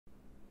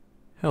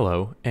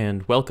Hello,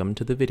 and welcome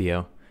to the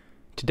video.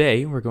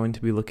 Today we're going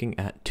to be looking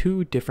at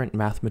two different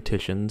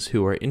mathematicians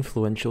who are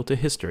influential to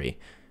history,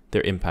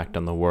 their impact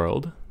on the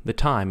world, the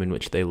time in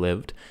which they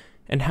lived,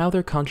 and how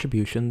their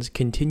contributions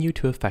continue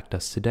to affect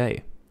us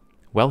today.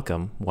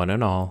 Welcome, one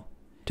and all,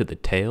 to the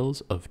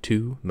Tales of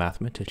Two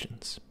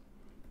Mathematicians.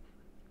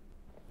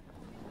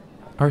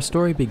 Our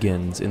story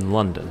begins in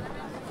London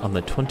on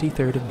the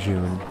 23rd of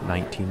June,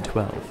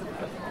 1912.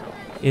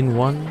 In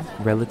one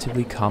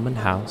relatively common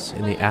house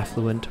in the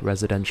affluent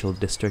residential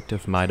district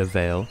of Maida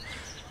Vale,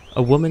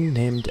 a woman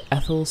named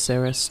Ethel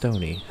Sarah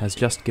Stoney has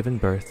just given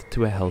birth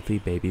to a healthy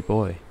baby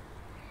boy.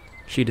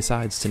 She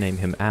decides to name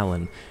him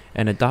Alan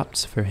and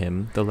adopts for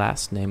him the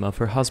last name of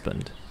her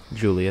husband,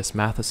 Julius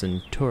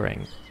Matheson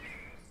Turing.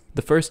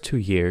 The first 2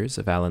 years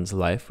of Alan's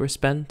life were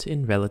spent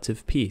in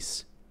relative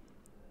peace.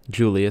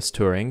 Julius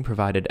Turing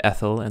provided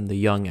Ethel and the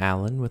young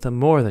Alan with a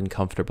more than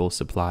comfortable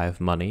supply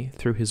of money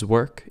through his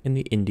work in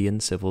the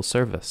Indian civil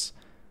service.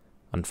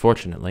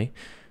 Unfortunately,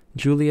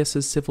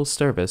 Julius's civil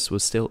service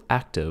was still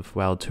active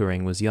while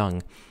Turing was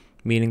young,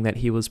 meaning that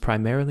he was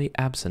primarily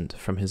absent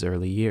from his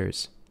early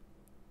years.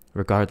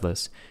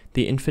 Regardless,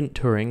 the infant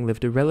Turing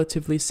lived a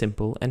relatively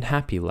simple and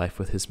happy life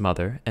with his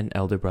mother and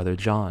elder brother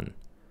John.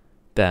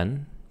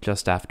 Then,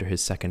 just after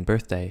his second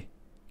birthday,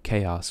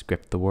 chaos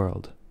gripped the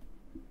world.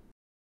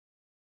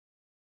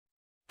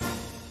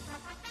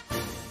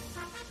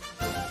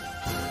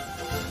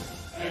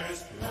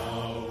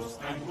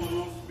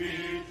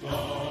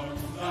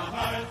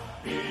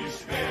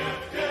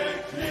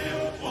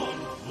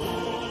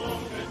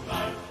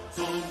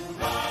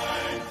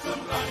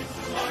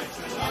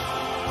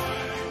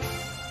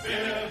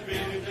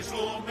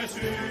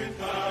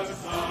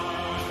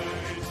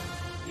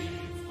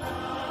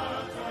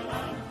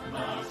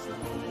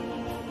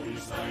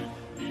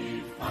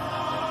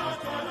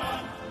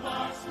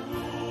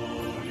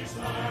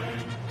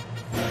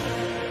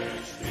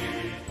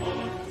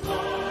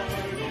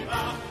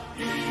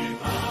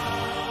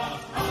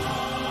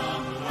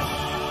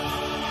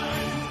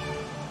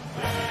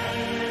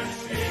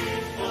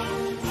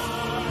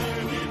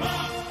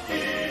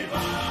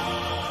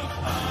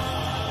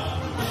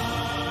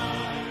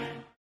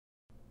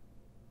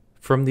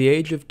 From the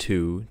age of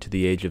 2 to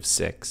the age of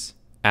 6,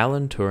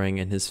 Alan Turing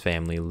and his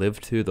family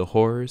lived through the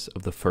horrors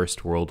of the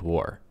First World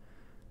War.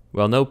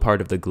 While no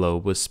part of the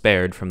globe was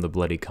spared from the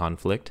bloody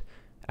conflict,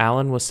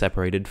 Alan was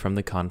separated from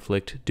the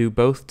conflict due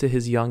both to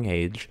his young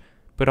age,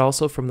 but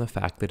also from the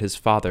fact that his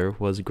father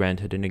was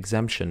granted an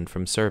exemption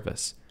from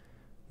service.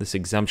 This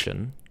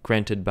exemption,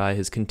 granted by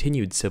his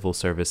continued civil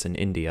service in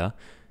India,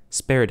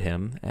 spared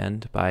him,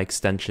 and by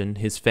extension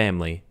his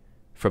family,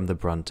 from the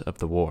brunt of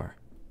the war.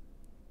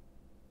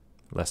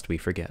 Lest we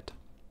forget.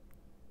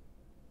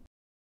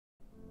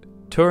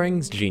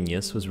 Turing's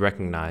genius was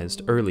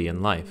recognized early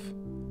in life.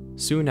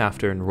 Soon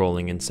after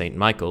enrolling in St.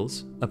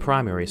 Michael's, a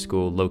primary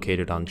school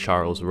located on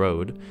Charles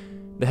Road,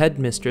 the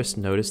headmistress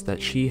noticed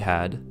that she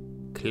had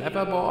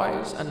clever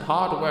boys and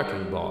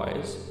hard-working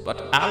boys,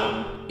 but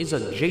Alan is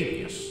a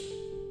genius.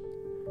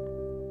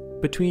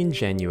 Between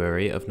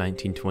January of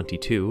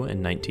 1922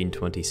 and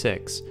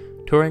 1926,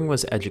 Turing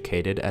was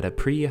educated at a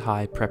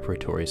pre-high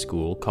preparatory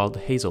school called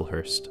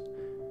Hazelhurst.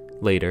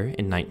 Later,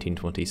 in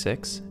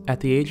 1926, at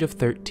the age of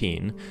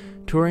 13,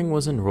 Turing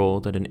was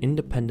enrolled at an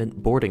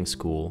independent boarding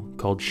school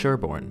called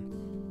Sherborne.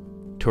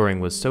 Turing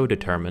was so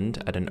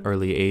determined at an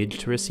early age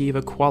to receive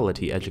a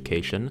quality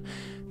education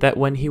that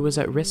when he was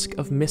at risk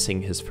of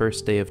missing his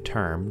first day of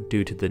term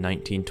due to the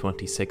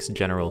 1926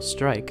 general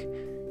strike,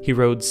 he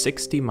rode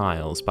 60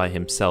 miles by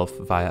himself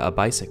via a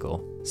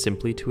bicycle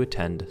simply to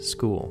attend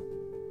school.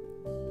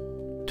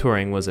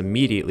 Turing was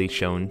immediately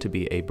shown to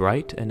be a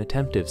bright and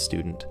attentive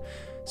student,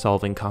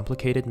 solving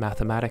complicated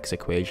mathematics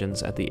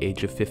equations at the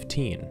age of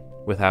 15,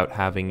 without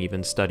having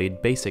even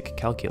studied basic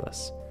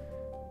calculus.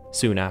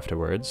 Soon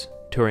afterwards,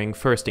 Turing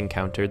first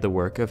encountered the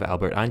work of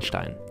Albert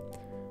Einstein.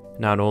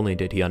 Not only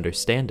did he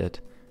understand it,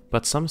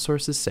 but some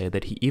sources say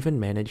that he even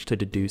managed to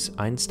deduce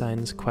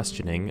Einstein's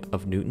questioning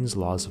of Newton's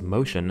laws of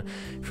motion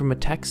from a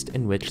text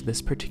in which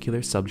this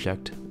particular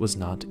subject was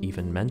not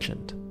even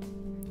mentioned.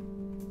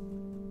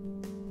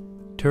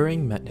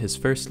 Turing met his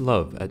first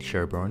love at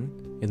Sherborne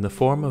in the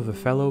form of a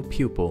fellow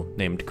pupil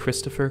named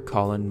Christopher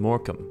Colin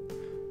Morcom.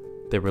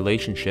 Their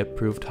relationship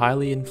proved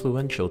highly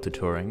influential to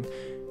Turing,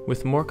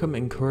 with Morcom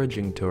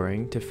encouraging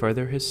Turing to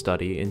further his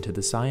study into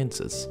the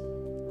sciences.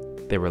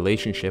 Their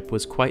relationship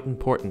was quite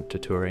important to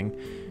Turing,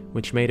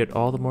 which made it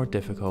all the more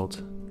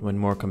difficult when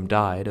Morcom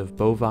died of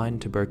bovine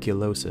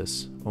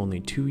tuberculosis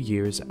only 2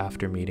 years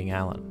after meeting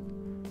Alan.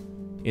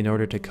 In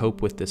order to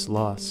cope with this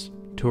loss,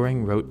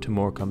 Turing wrote to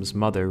Morcom's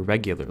mother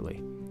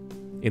regularly.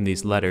 In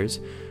these letters,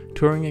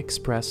 Turing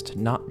expressed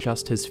not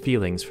just his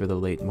feelings for the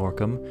late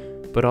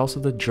Morcom, but also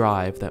the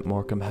drive that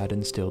Morcom had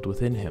instilled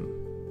within him.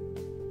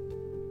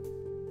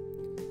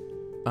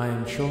 I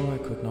am sure I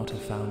could not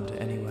have found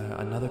anywhere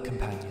another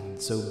companion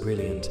so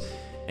brilliant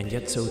and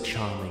yet so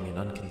charming and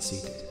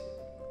unconceited.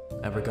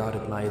 I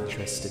regarded my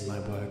interest in my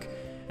work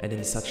and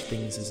in such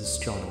things as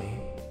astronomy,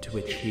 to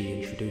which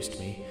he introduced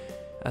me,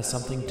 as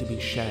something to be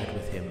shared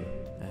with him,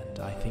 and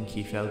I think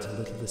he felt a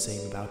little the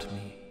same about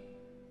me.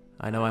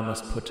 I know I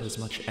must put as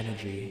much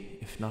energy,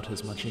 if not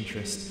as much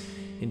interest,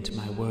 into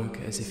my work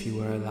as if he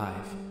were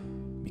alive,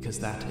 because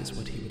that is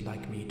what he would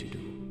like me to do.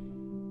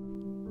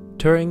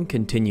 Turing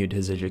continued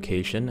his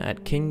education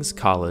at King's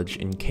College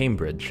in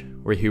Cambridge,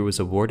 where he was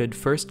awarded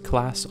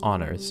first-class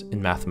honors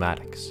in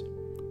mathematics.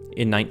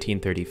 In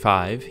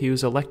 1935, he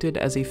was elected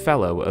as a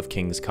Fellow of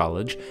King's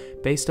College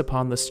based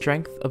upon the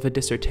strength of a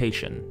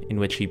dissertation in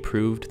which he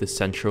proved the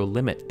central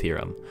limit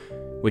theorem,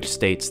 which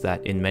states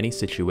that in many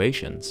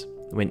situations,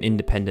 when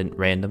independent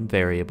random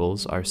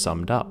variables are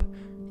summed up,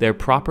 their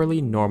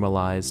properly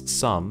normalized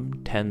sum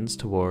tends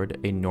toward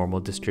a normal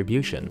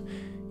distribution,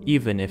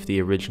 even if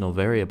the original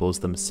variables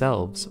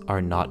themselves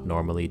are not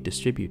normally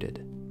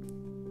distributed.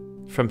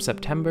 From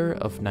September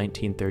of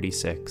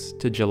 1936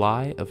 to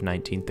July of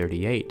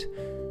 1938,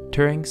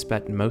 Turing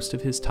spent most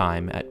of his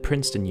time at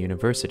Princeton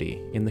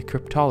University in the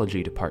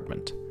cryptology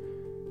department.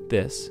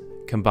 This,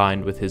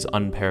 combined with his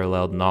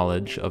unparalleled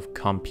knowledge of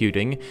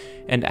computing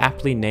and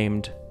aptly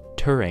named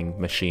Turing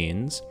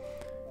machines,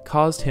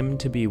 caused him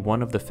to be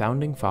one of the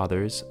founding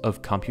fathers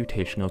of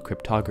computational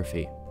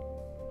cryptography.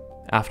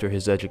 After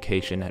his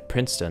education at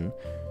Princeton,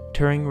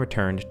 Turing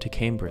returned to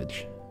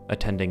Cambridge,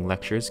 attending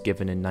lectures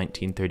given in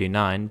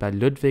 1939 by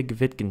Ludwig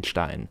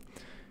Wittgenstein,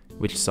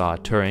 which saw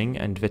Turing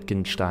and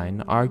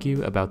Wittgenstein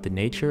argue about the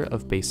nature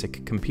of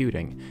basic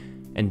computing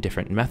and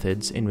different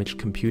methods in which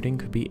computing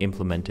could be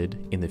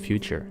implemented in the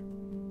future.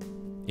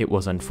 It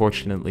was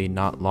unfortunately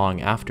not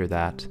long after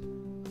that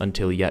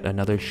until yet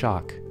another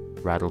shock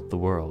rattled the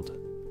world.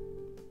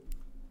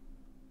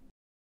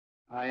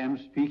 I am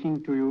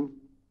speaking to you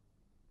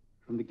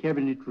from the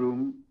Cabinet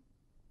Room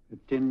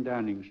at 10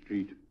 Downing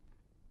Street.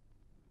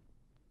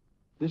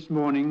 This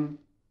morning,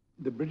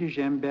 the British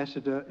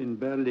ambassador in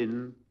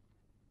Berlin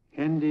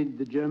handed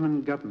the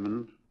German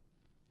government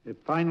a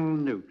final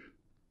note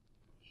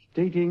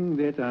stating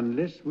that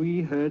unless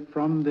we heard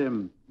from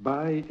them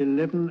by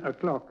 11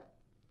 o'clock,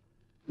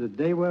 that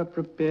they were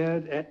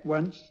prepared at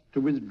once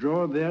to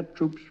withdraw their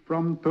troops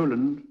from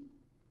Poland,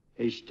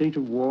 a state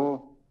of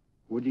war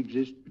would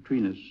exist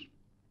between us.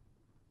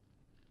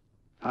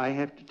 I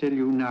have to tell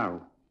you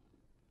now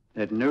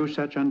that no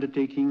such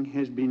undertaking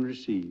has been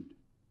received,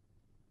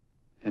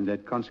 and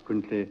that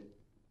consequently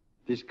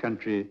this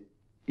country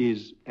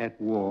is at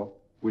war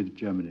with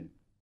Germany.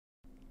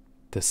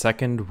 The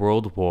Second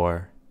World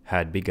War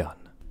had begun.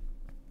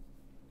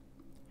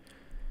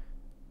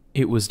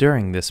 It was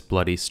during this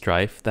bloody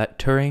strife that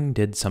Turing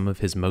did some of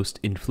his most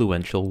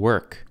influential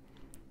work.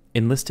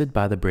 Enlisted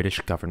by the British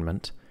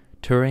government,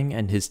 Turing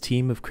and his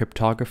team of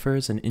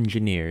cryptographers and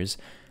engineers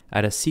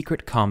at a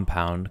secret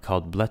compound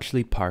called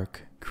Bletchley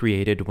Park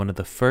created one of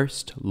the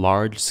first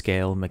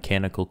large-scale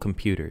mechanical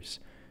computers,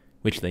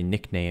 which they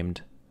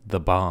nicknamed the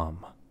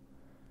Bomb.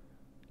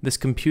 This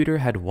computer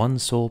had one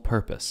sole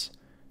purpose,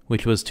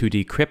 which was to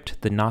decrypt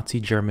the Nazi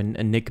German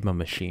Enigma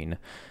machine,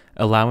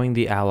 allowing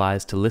the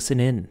Allies to listen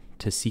in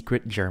to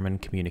secret German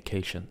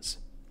communications.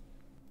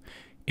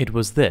 It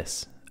was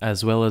this,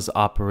 as well as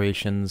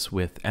operations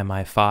with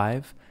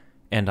MI5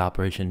 and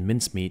Operation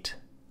Mincemeat,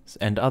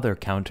 and other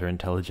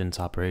counterintelligence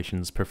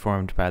operations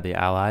performed by the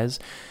Allies,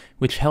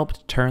 which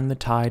helped turn the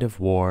tide of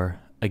war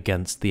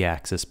against the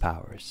Axis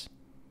powers.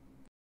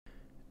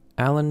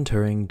 Alan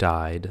Turing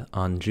died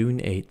on June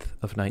 8th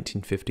of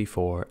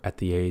 1954 at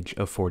the age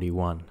of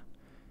 41.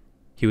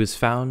 He was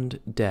found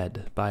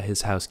dead by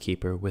his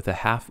housekeeper with a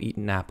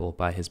half-eaten apple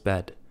by his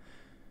bed.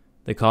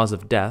 The cause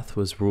of death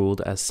was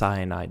ruled as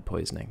cyanide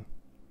poisoning.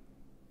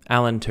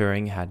 Alan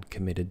Turing had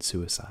committed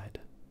suicide.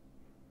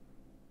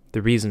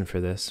 The reason for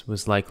this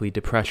was likely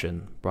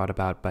depression brought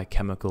about by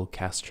chemical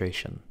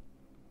castration.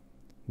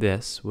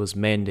 This was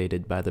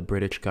mandated by the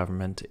British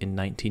government in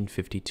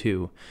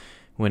 1952,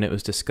 when it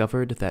was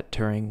discovered that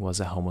Turing was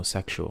a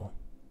homosexual.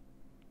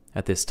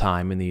 At this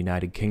time in the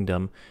United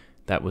Kingdom,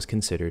 that was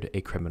considered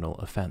a criminal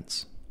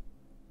offense.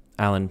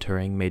 Alan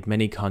Turing made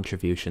many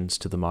contributions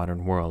to the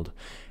modern world,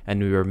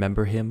 and we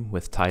remember him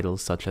with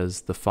titles such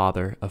as the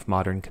father of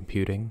modern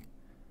computing,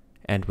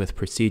 and with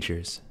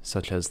procedures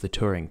such as the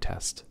Turing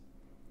test.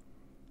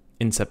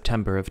 In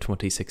September of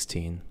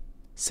 2016,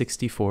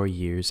 64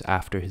 years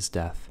after his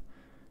death,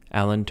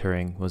 Alan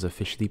Turing was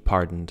officially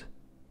pardoned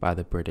by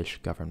the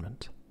British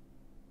government.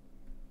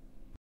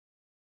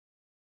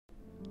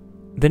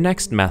 The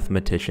next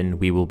mathematician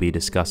we will be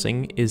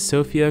discussing is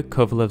Sofia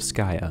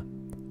Kovalevskaya.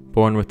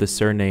 Born with the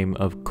surname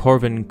of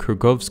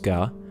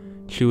Korvin-Krugovska,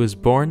 she was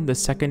born the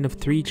second of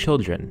 3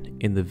 children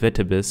in the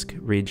Vitebsk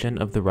region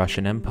of the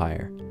Russian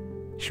Empire.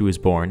 She was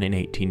born in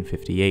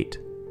 1858.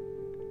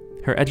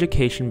 Her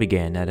education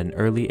began at an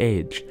early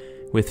age,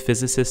 with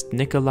physicist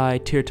Nikolai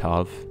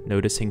Tirtov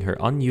noticing her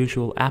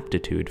unusual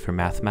aptitude for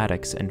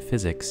mathematics and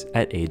physics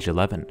at age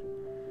 11.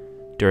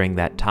 During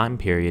that time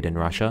period in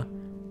Russia,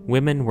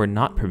 women were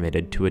not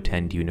permitted to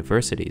attend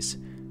universities,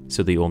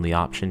 so the only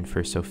option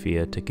for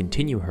Sofia to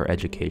continue her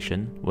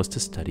education was to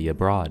study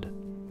abroad.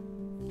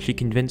 She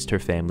convinced her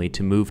family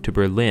to move to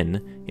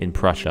Berlin in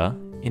Prussia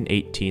in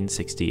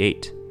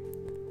 1868.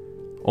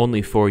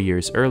 Only 4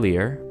 years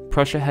earlier,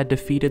 Prussia had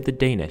defeated the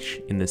Danish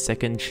in the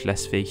Second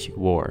Schleswig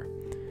War.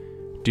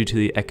 Due to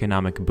the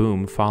economic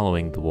boom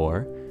following the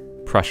war,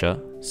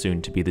 Prussia,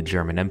 soon to be the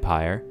German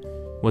Empire,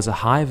 was a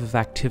hive of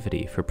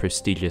activity for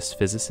prestigious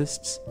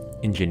physicists,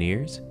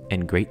 engineers,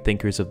 and great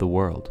thinkers of the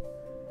world.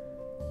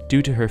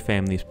 Due to her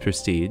family's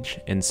prestige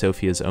and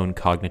Sophia's own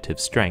cognitive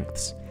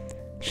strengths,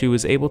 she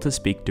was able to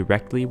speak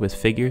directly with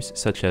figures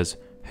such as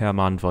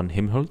Hermann von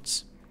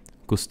Helmholtz,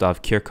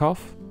 Gustav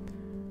Kirchhoff,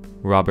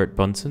 Robert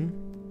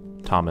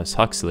Bunsen, Thomas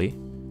Huxley,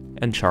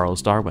 and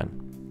Charles Darwin.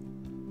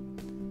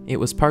 It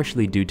was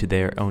partially due to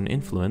their own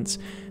influence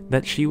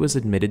that she was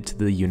admitted to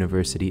the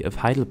University of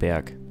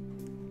Heidelberg.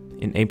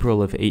 In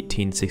April of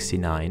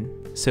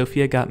 1869,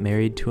 Sophia got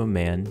married to a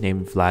man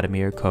named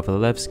Vladimir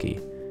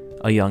Kovalevsky,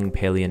 a young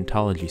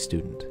paleontology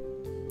student.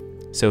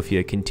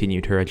 Sophia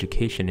continued her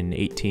education in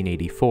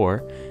 1884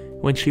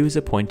 when she was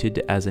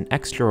appointed as an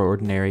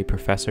extraordinary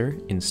professor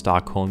in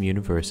Stockholm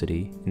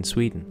University in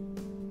Sweden.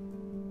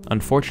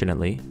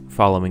 Unfortunately,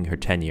 following her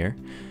tenure,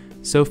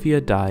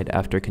 Sophia died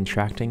after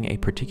contracting a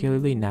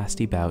particularly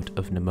nasty bout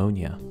of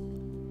pneumonia.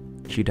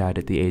 She died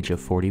at the age of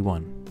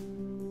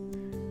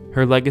 41.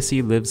 Her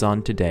legacy lives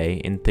on today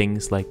in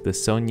things like the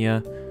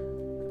Sonia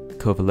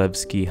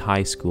Kovalevsky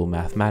High School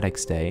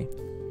Mathematics Day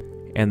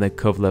and the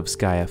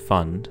Kovalevskaya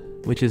Fund,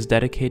 which is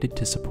dedicated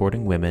to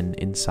supporting women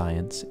in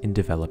science in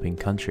developing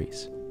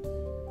countries.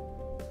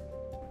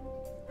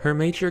 Her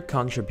major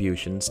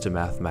contributions to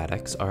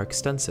mathematics are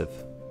extensive.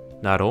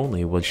 Not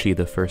only was she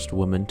the first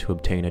woman to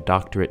obtain a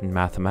doctorate in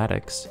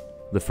mathematics,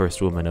 the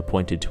first woman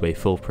appointed to a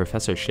full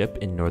professorship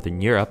in Northern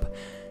Europe,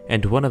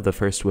 and one of the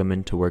first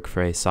women to work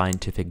for a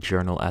scientific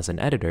journal as an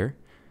editor,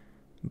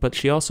 but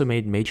she also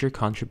made major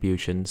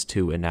contributions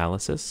to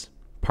analysis,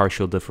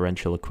 partial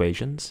differential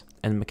equations,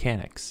 and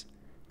mechanics.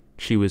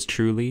 She was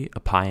truly a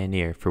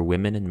pioneer for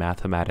women in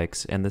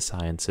mathematics and the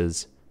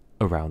sciences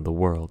around the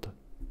world.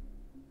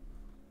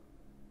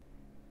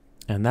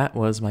 And that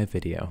was my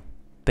video.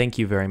 Thank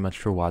you very much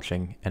for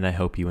watching, and I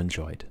hope you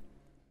enjoyed.